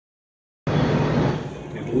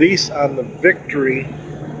At least on the Victory,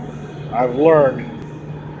 I've learned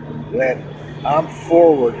that I'm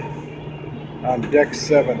forward on deck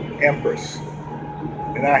 7 Empress,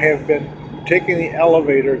 and I have been taking the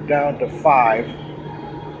elevator down to 5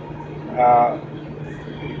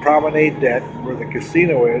 promenade deck where the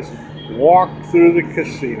casino is, walk through the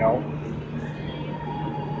casino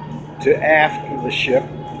to aft of the ship,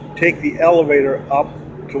 take the elevator up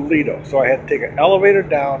to Lido. So I had to take an elevator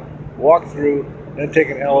down, walk through, then take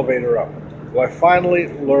an elevator up. Well, I finally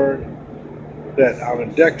learned that on a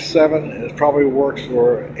deck 7, and it probably works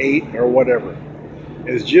for 8 or whatever,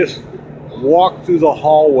 is just walk through the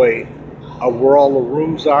hallway of where all the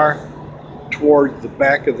rooms are towards the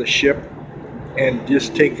back of the ship and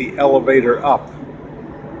just take the elevator up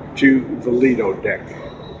to the Lido deck.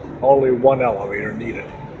 Only one elevator needed.